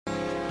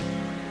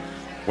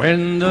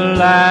When the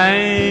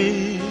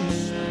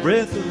last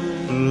breath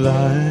of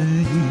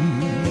life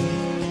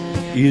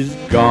is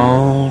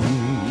gone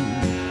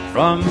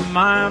from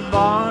my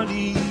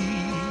body,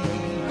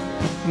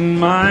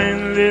 my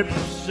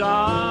lips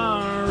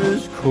are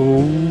as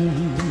cold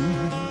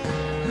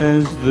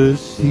as the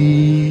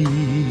sea.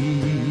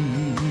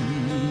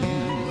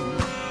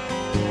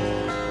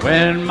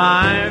 When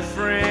my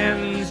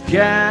friends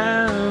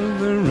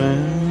gather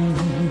round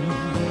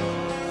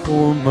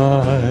for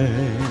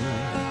my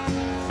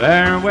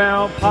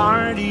farewell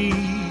party,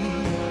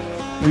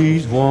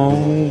 please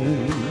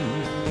won't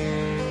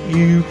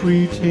you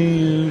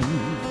pretend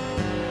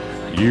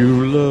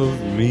you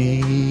love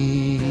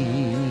me.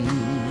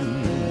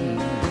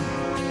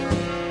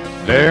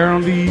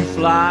 There'll be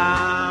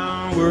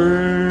flowers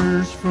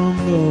from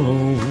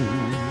those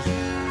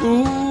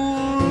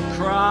who'll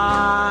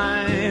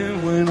cry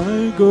when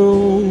I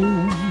go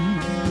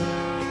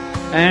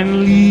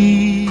and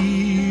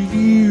leave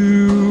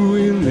you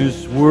in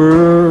this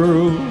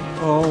world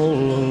all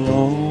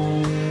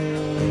alone.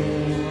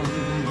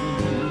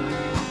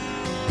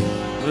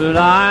 But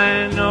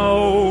I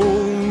know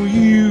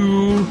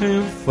you'll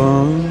have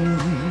fun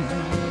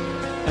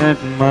at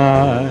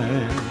my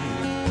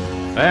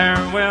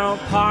farewell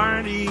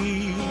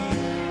party,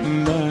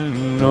 and I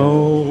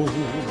know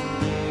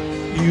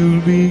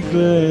you'll be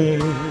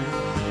glad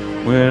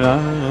when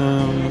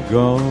I'm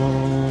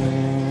gone.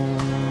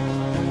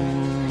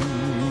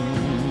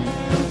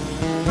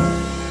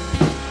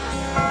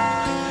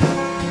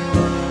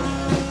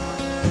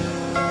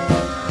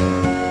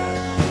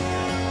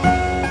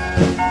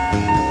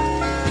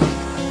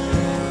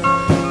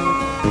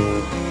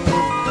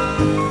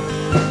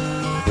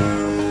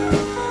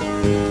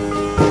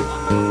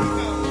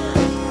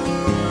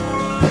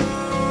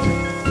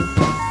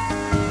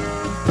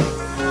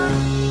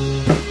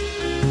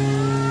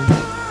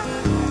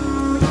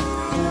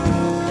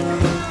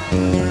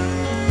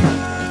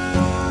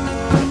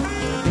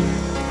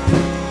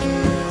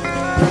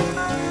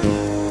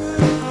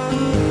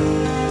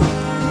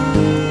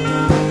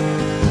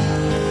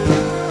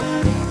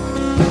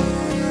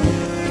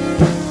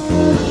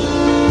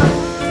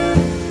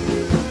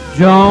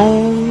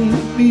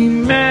 Don't be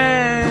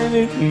mad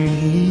at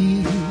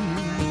me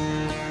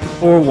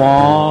for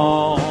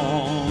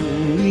wanting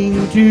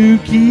to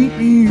keep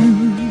you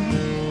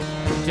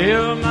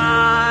till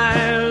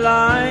my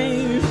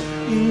life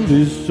in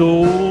this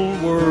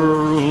old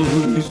world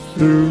is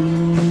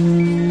through.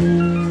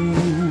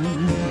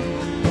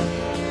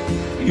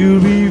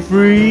 You'll be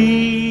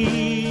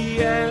free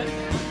at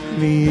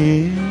the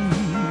end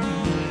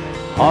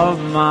of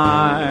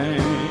my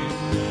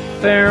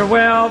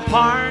farewell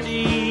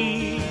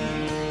party,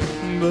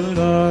 but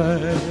I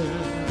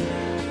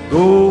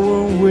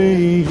go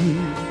away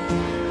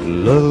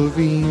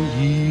loving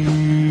you.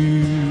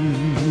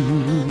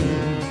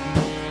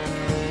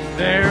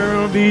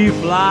 There'll be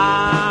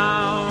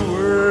flowers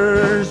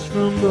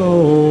from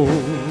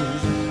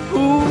those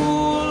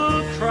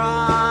who'll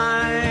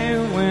cry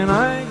when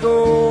I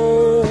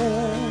go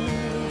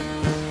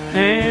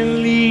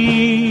and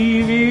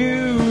leave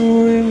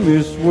you in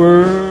this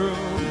world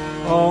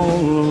all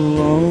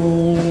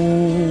alone.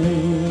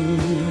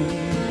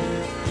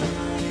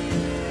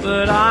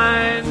 But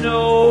I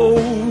know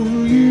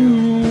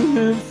you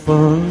had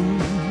fun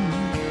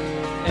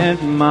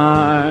at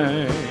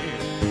my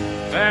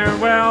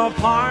farewell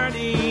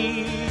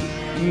party,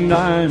 and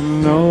I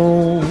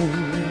know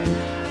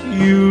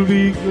you'll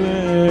be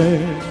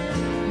glad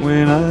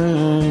when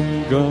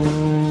I'm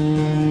gone.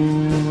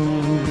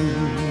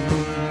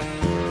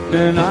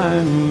 And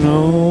I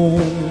know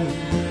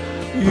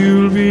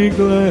you'll be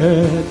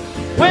glad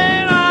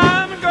when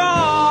I'm gone.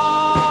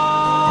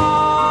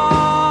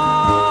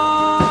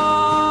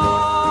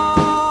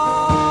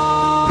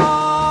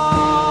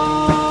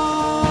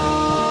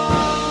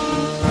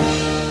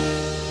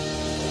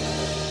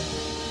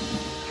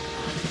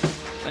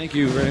 Thank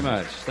you very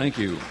much. Thank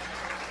you.